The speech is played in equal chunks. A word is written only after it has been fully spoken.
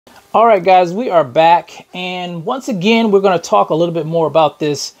All right, guys, we are back. And once again, we're going to talk a little bit more about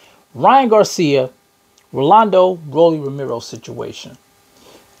this Ryan Garcia, Rolando Rolly Romero situation.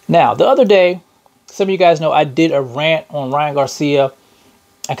 Now, the other day, some of you guys know I did a rant on Ryan Garcia.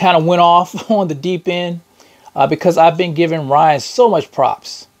 I kind of went off on the deep end because I've been giving Ryan so much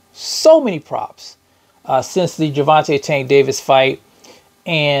props, so many props since the Gervonta Tank Davis fight.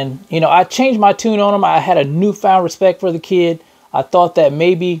 And, I changed my tune on him. I had a newfound respect for the kid. I thought that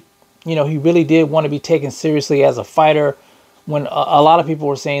maybe, he really did want to be taken seriously as a fighter when a lot of people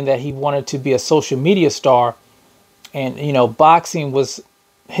were saying that he wanted to be a social media star. And, boxing was,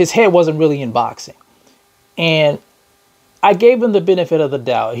 his head wasn't really in boxing. And I gave him the benefit of the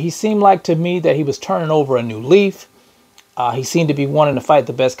doubt. He seemed like to me that he was turning over a new leaf. He seemed to be wanting to fight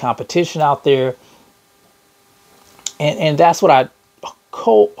the best competition out there. And that's what I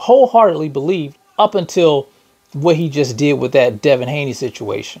wholeheartedly believed up until what he just did with that Devin Haney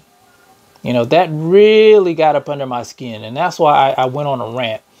situation. That really got up under my skin. And that's why I went on a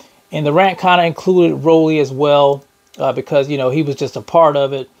rant. And the rant kind of included Rolly as well, because, he was just a part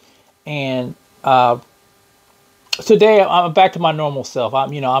of it. And today I'm back to my normal self.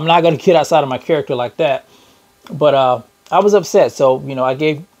 I'm not going to get outside of my character like that. But I was upset. So, I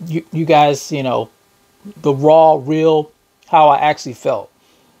gave you guys, the raw, real, how I actually felt.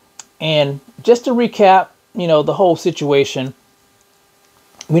 And just to recap, the whole situation,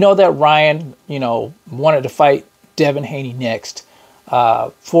 we know that Ryan, wanted to fight Devin Haney next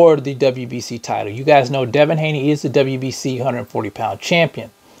for the WBC title. You guys know Devin Haney is the WBC 140-pound champion.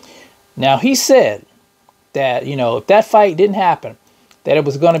 Now, he said that, if that fight didn't happen, that it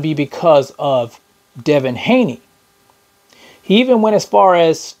was going to be because of Devin Haney. He even went as far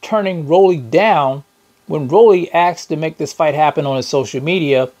as turning Rolly down when Rolly asked to make this fight happen on his social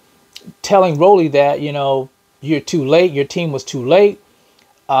media, telling Rolly that, you're too late, your team was too late.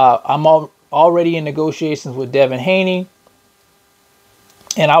 I'm already in negotiations with Devin Haney.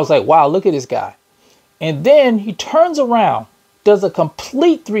 And I was like, wow, look at this guy. And then he turns around, does a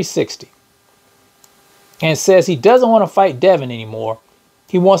complete 360, and says he doesn't want to fight Devin anymore.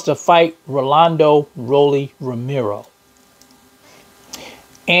 He wants to fight Rolando Rolly Romero.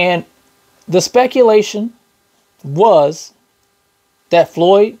 And the speculation was that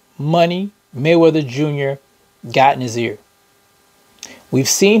Floyd Money Mayweather Jr. got in his ear. We've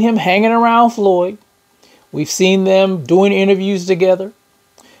seen him hanging around Floyd. We've seen them doing interviews together.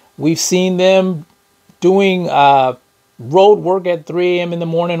 We've seen them doing road work at 3 a.m. in the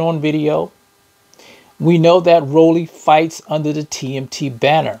morning on video. We know that Rolly fights under the TMT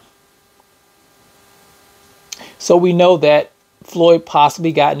banner. So we know that Floyd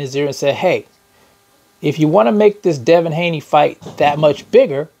possibly got in his ear and said, hey, if you want to make this Devin Haney fight that much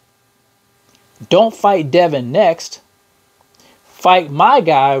bigger, don't fight Devin next. Fight my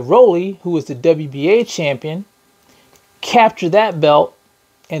guy, Rolly, who is the WBA champion. Capture that belt.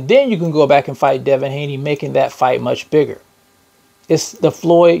 And then you can go back and fight Devin Haney, making that fight much bigger. It's the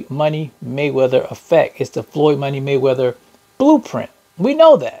Floyd Money Mayweather effect. It's the Floyd Money Mayweather blueprint. We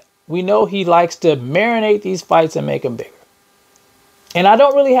know that. We know he likes to marinate these fights and make them bigger. And I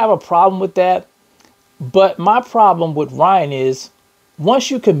don't really have a problem with that. But my problem with Ryan is, once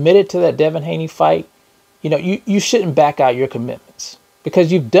you committed to that Devin Haney fight, you shouldn't back out your commitments,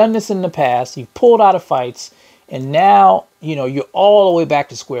 because you've done this in the past. You've pulled out of fights, and now, you're all the way back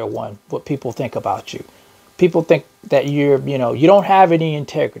to square one. What people think about you. People think that you don't have any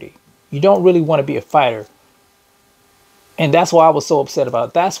integrity. You don't really want to be a fighter. And that's why I was so upset about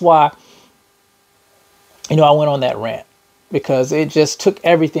it. That's why, I went on that rant, because it just took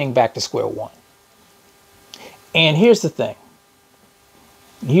everything back to square one. And here's the thing.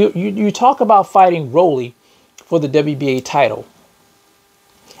 You talk about fighting Rolly for the WBA title.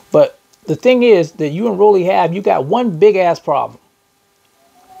 But the thing is that you and Rolly you got one big ass problem.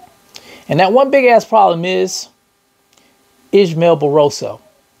 And that one big ass problem is Ismael Barroso.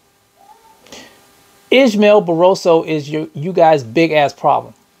 Ismael Barroso is you guys' big ass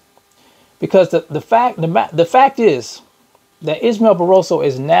problem. Because the fact is that Ismael Barroso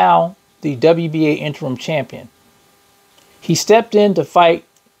is now the WBA interim champion. He stepped in to fight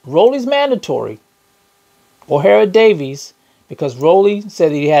Rolly's mandatory, O'Hara Davies, because Rolly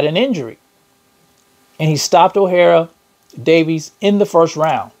said that he had an injury. And he stopped O'Hara Davies in the first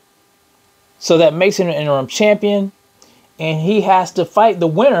round. So that makes him an interim champion. And he has to fight the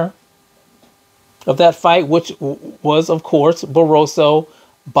winner of that fight, which was, of course, Barroso,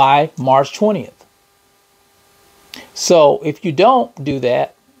 by March 20th. So if you don't do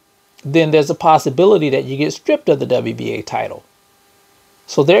that, then there's a possibility that you get stripped of the WBA title.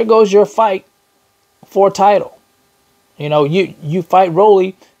 So there goes your fight for a title. You know, you fight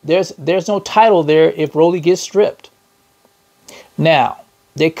Rolly. There's no title there if Rolly gets stripped. Now,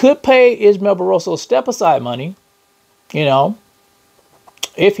 they could pay Ismael Barroso step aside money, you know,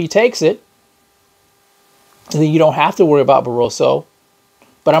 if he takes it. Then you don't have to worry about Barroso.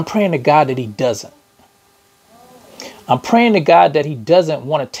 But I'm praying to God that he doesn't. I'm praying to God that he doesn't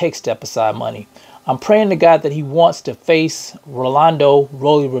want to take step aside money. I'm praying to God that he wants to face Rolando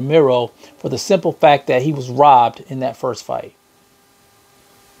Rolly Romero for the simple fact that he was robbed in that first fight.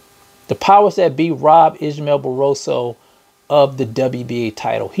 The powers that be robbed Ismael Barroso of the WBA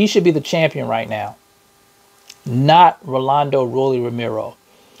title. He should be the champion right now, not Rolando Rolly Romero.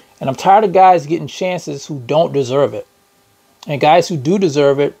 And I'm tired of guys getting chances who don't deserve it. And guys who do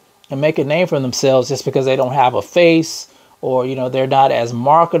deserve it and make a name for themselves just because they don't have a face or, you know, they're not as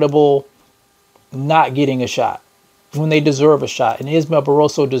marketable, not getting a shot when they deserve a shot. And Ismael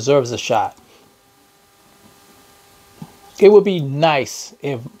Barroso deserves a shot. It would be nice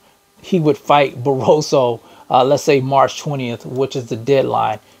if he would fight Barroso, let's say March 20th, which is the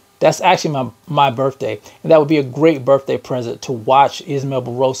deadline. That's actually my birthday. And that would be a great birthday present to watch Ismael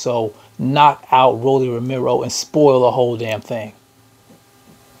Barroso knock out Rolly Romero and spoil the whole damn thing.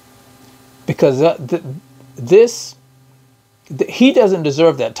 Because he doesn't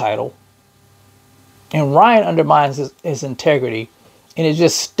deserve that title. And Ryan undermines his integrity. And it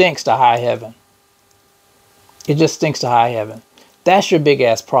just stinks to high heaven. It just stinks to high heaven. That's your big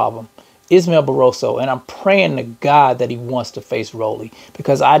ass problem. Ismael Barroso. And I'm praying to God that he wants to face Rolly.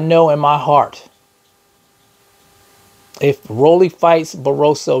 Because I know in my heart, if Rolly fights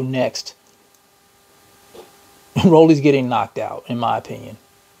Barroso next, Rolly's getting knocked out, in my opinion.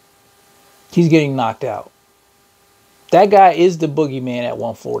 He's getting knocked out. That guy is the boogeyman at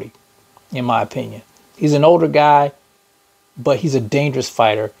 140, in my opinion. He's an older guy, but he's a dangerous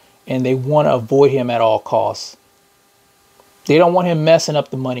fighter, and they want to avoid him at all costs. They don't want him messing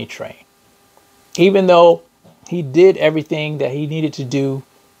up the money train. Even though he did everything that he needed to do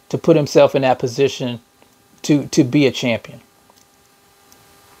to put himself in that position to be a champion.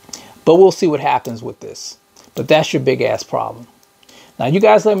 But we'll see what happens with this. But that's your big ass problem. Now, you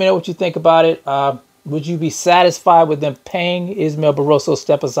guys let me know what you think about it. Would you be satisfied with them paying Ismael Barroso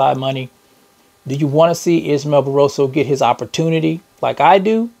step aside money? Do you want to see Ismael Barroso get his opportunity like I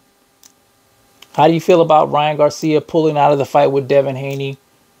do? How do you feel about Ryan Garcia pulling out of the fight with Devin Haney?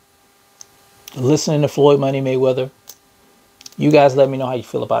 Listening to Floyd Money Mayweather? You guys let me know how you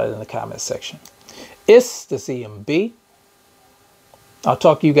feel about it in the comments section. It's the CMB. I'll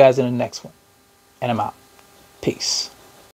talk to you guys in the next one. And I'm out. Peace.